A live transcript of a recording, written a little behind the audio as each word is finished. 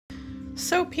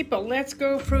So people, let's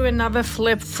go through another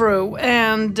flip through,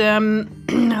 and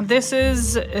this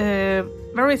is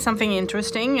very something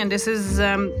interesting, and this is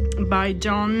by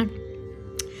John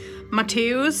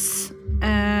Matthews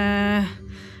and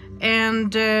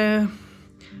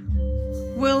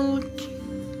Wil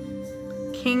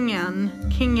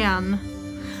Kinghan.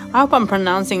 I hope I'm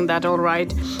pronouncing that all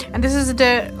right. And this is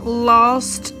the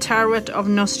last tarot of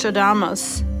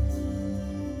Nostradamus.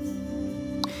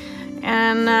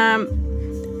 And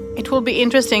it will be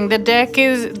interesting. The deck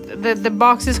is, the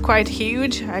box is quite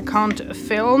huge. I can't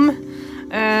film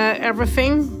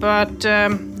everything, but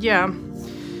yeah.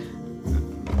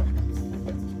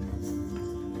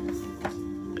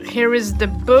 Here is the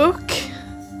book.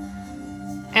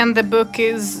 And the book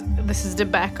is, this is the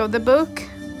back of the book.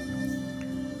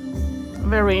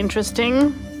 Very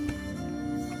interesting.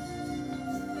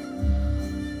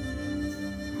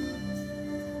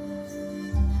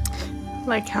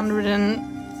 Like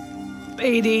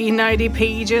 180, 90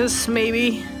 pages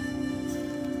maybe.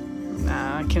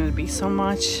 Can it be so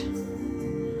much?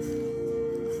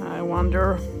 I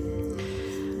wonder.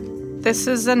 This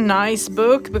is a nice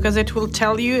book because it will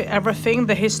tell you everything,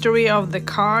 the history of the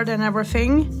card and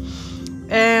everything.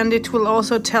 And it will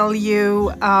also tell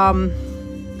you,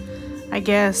 I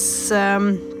guess,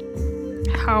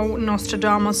 how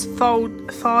Nostradamus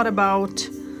thought about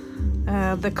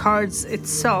the cards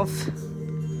itself.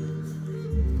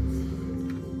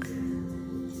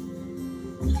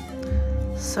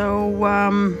 So,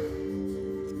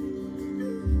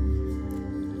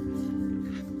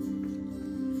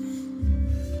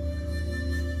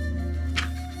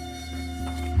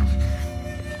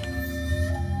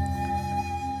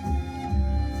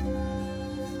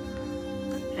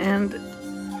 and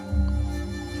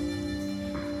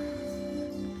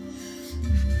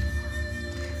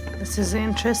this is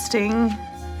interesting.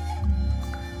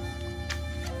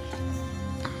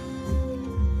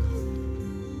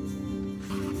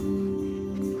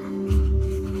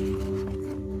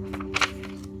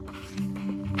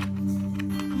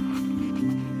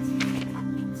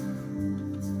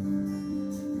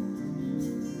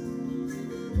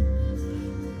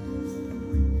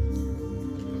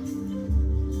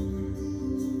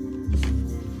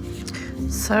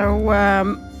 So,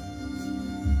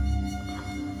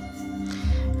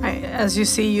 as you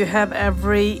see, you have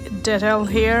every detail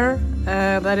here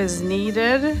that is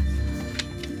needed.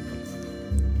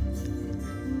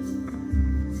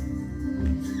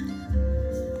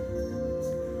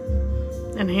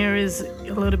 And here is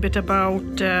a little bit about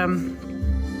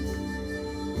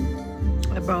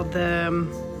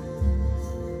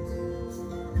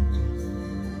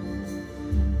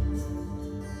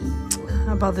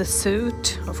the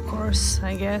suit, of course,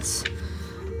 I guess.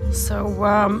 So,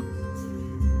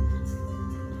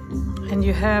 and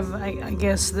you have, I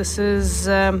guess this is,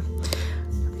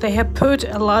 they have put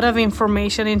a lot of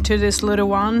information into this little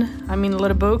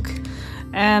little book.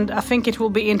 And I think it will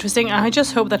be interesting. I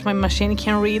just hope that my machine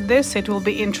can read this. It will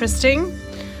be interesting.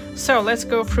 So let's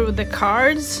go through the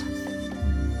cards.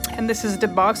 And this is the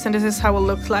box, and this is how it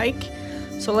looks like.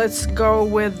 So let's go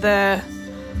with the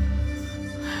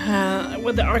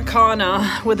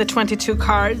Arcana, with the 22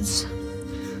 cards.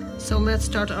 So let's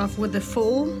start off with the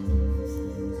full,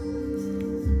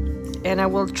 and I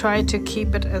will try to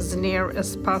keep it as near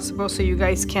as possible so you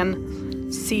guys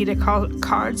can see the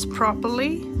cards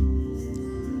properly.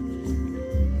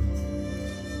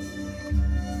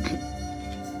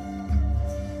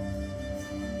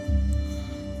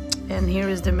 And here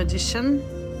is the Magician.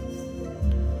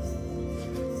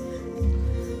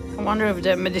 I wonder if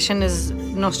the Magician is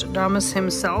Nostradamus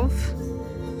himself.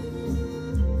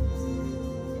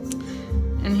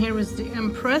 And here is the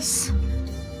Empress.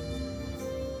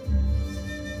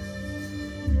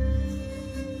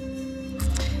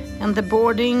 And the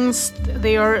boardings,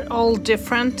 they are all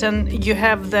different, and you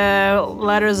have the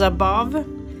letters above.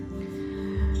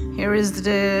 Here is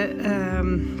the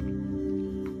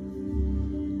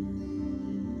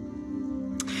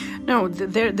no,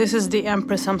 this is the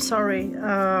Empress. I'm sorry.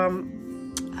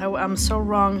 I'm so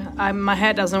wrong. My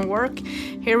head doesn't work.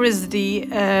 Here is the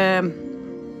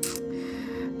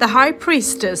High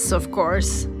Priestess, of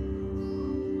course.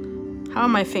 How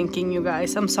am I thinking, you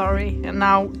guys? I'm sorry. And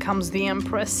now comes the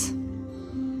Empress.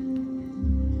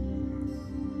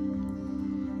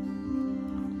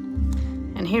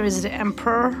 And here is the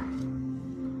Emperor.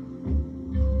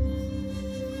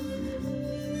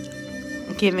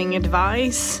 Giving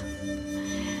advice.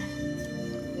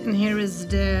 And here is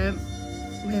the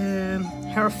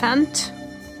Hierophant.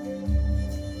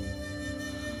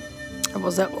 I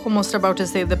was almost about to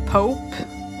say the Pope.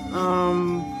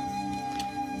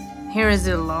 Here is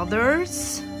the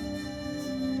Lovers.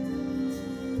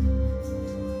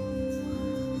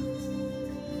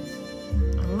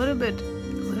 A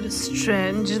little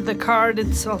strange, the card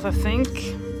itself, I think.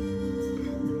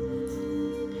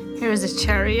 Here is a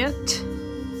Chariot.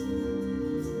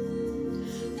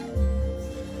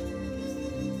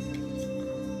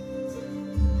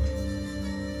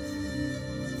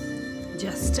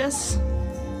 Justice.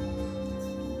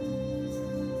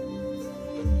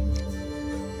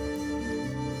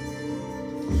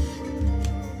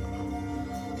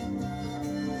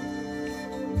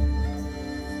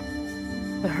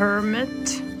 The Hermit.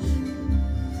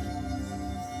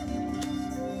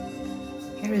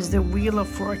 Here is the Wheel of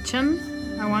Fortune.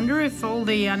 I wonder if all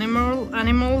the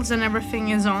animals and everything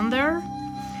is on there.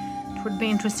 It would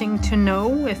be interesting to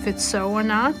know if it's so or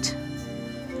not.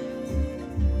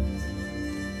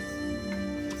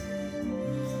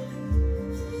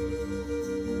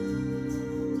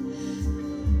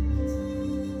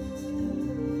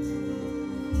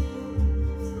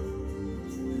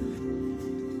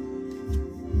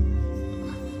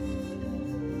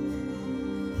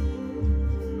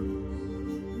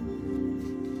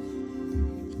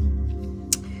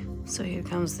 So here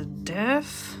comes the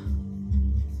Death.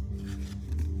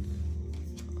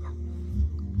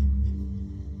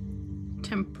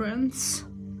 Temperance.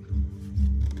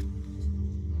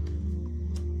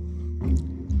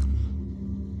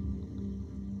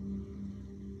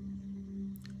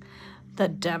 The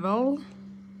Devil.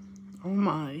 Oh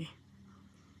my.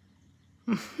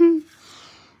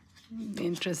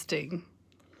 Interesting.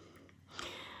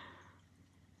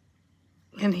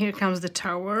 And here comes the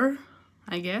Tower,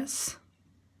 I guess.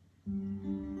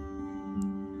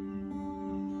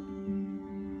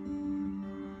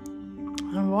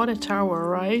 And what a tower,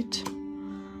 right?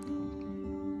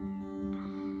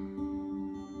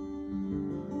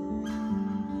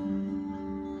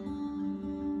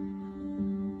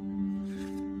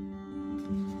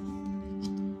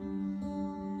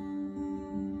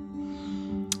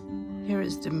 Here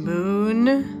is the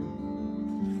Moon.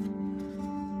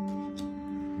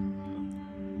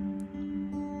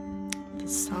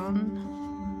 Sun.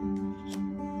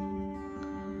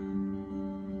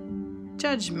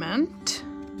 Judgment.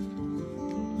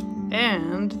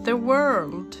 And the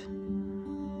World.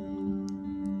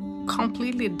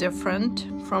 Completely different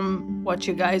from what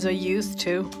you guys are used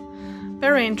to.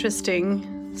 Very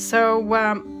interesting. So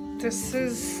this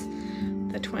is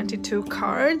the 22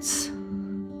 cards.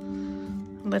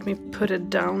 Let me put it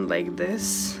down like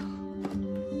this.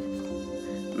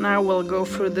 Now we'll go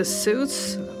through the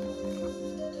suits.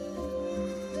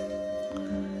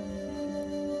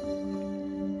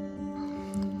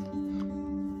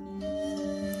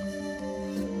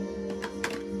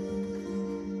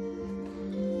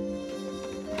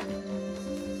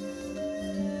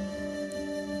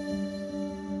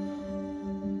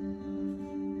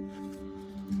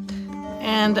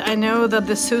 And I know that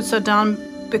the suits are done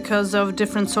because of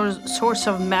different sorts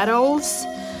of metals.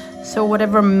 So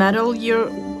whatever metal you're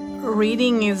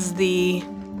reading is the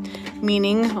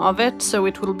meaning of it. So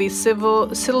it will be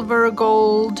silver,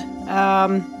 gold.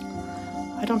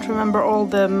 I don't remember all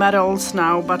the metals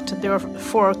now, but there are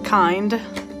 4 kind.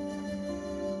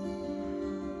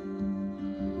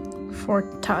 4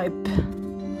 type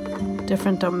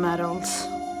different of metals.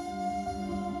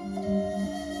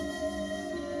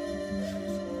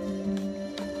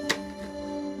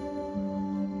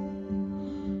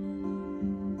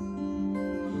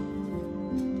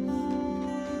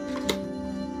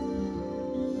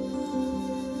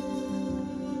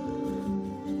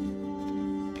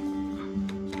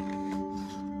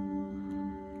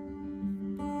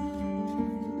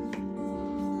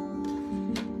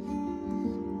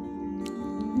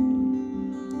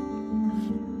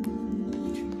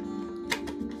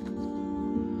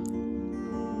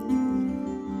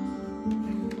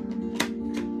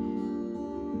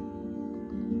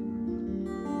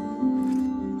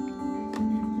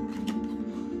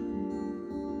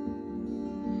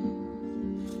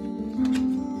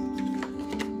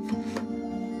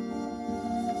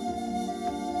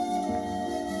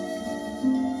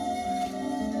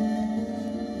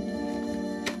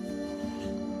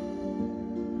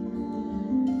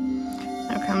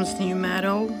 Comes new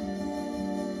medal,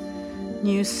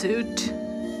 new suit.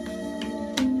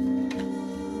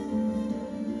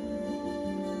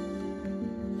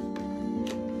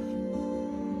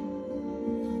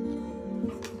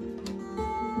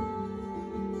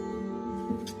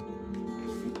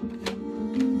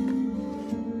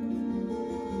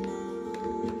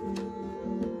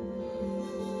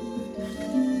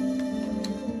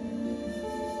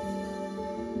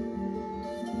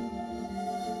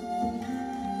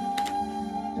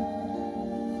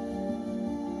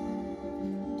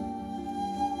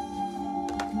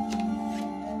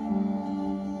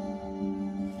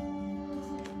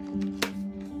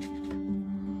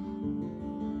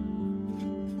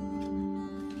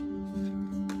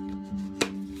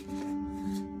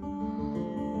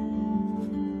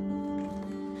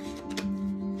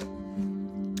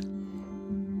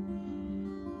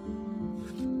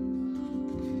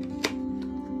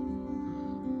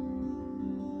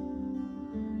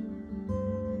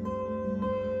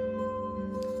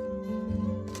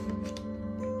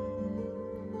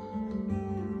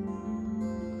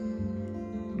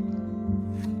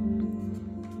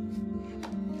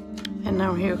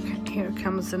 now here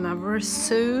comes another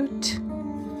suit.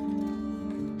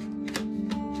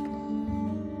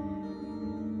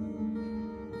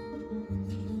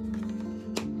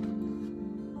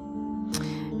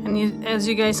 And as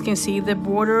you guys can see, the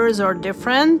borders are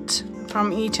different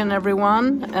from each and every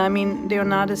one. I mean, they're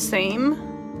not the same.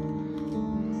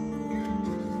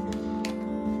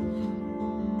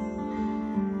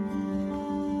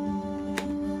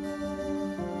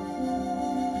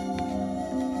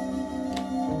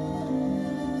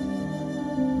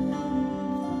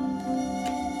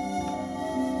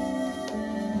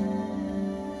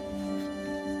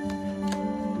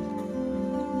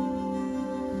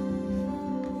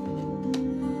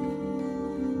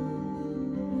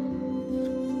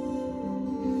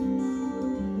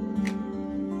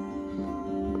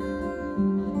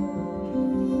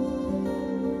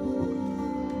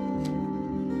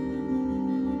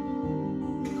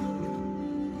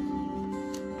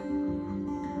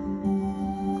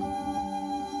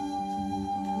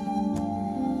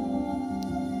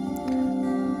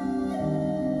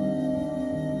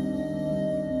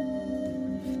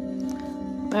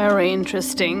 Very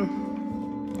interesting,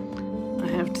 I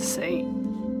have to say.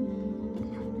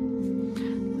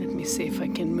 Let me see if I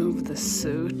can move the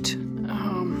suit.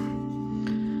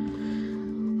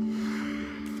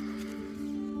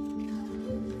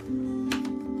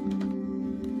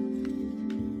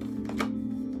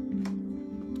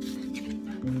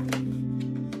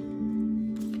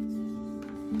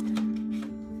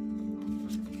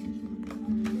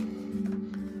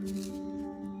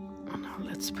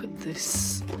 Let's put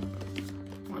this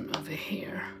one over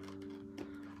here.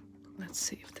 Let's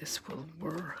see if this will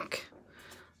work.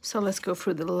 So let's go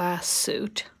through the last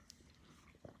suit.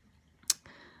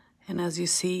 And as you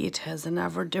see, it has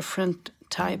another different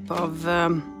type of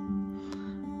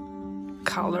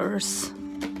colors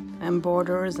and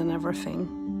borders and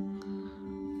everything.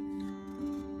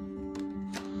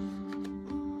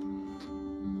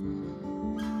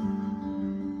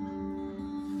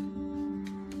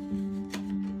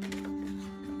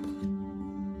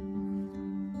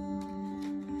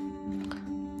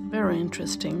 Very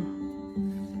interesting.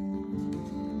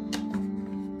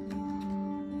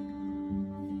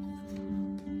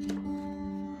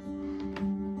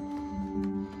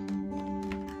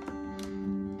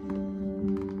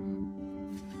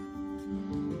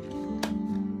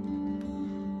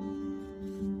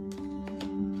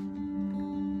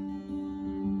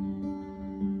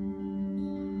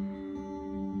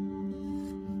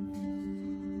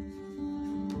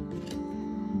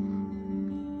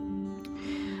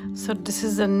 So this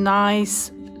is a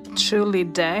nice, truly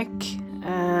deck,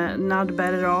 not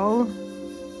bad at all.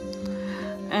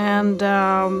 And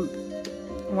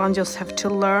one just have to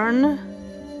learn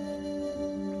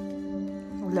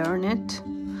it.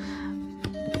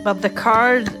 But the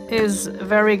card is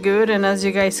very good, and as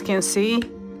you guys can see,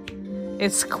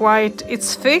 it's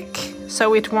thick,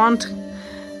 so it won't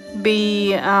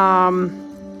be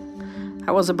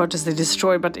I was about to say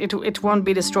destroyed, but it won't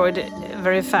be destroyed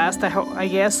very fast, I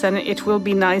guess, and it will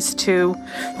be nice to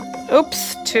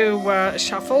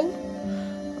shuffle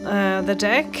the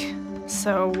deck.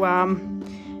 So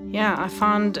yeah, I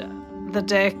found the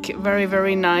deck very,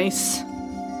 very nice.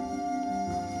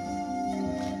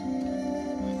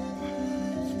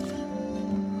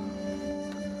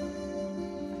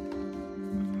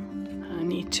 I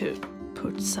need to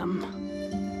put some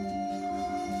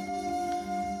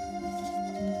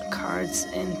cards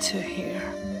into here.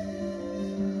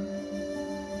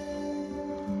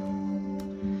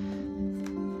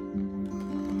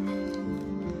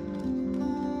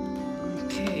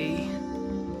 Okay.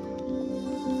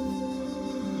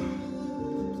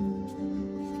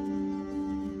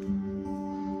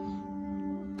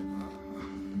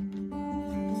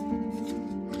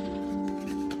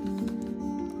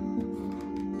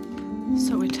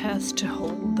 So it has to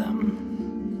hold them.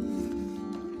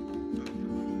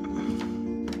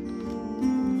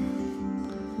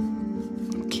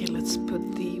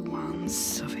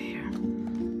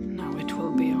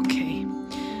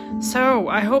 So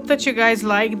I hope that you guys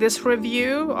like this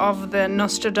review of the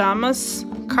Nostradamus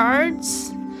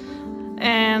cards,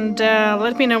 and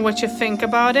let me know what you think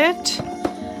about it.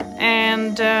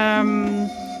 And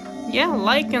yeah,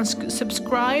 like and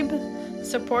subscribe,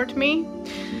 support me.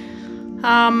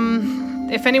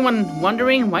 If anyone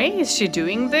wondering why is she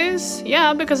doing this,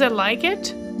 yeah, because I like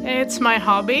it. It's my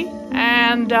hobby,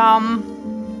 and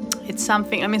it's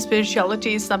something, I mean,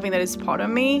 spirituality is something that is part of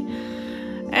me.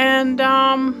 And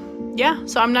yeah,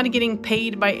 so I'm not getting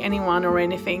paid by anyone or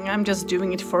anything. I'm just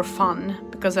doing it for fun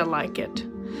because I like it.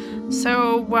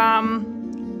 So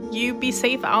you be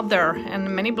safe out there,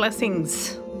 and many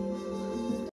blessings.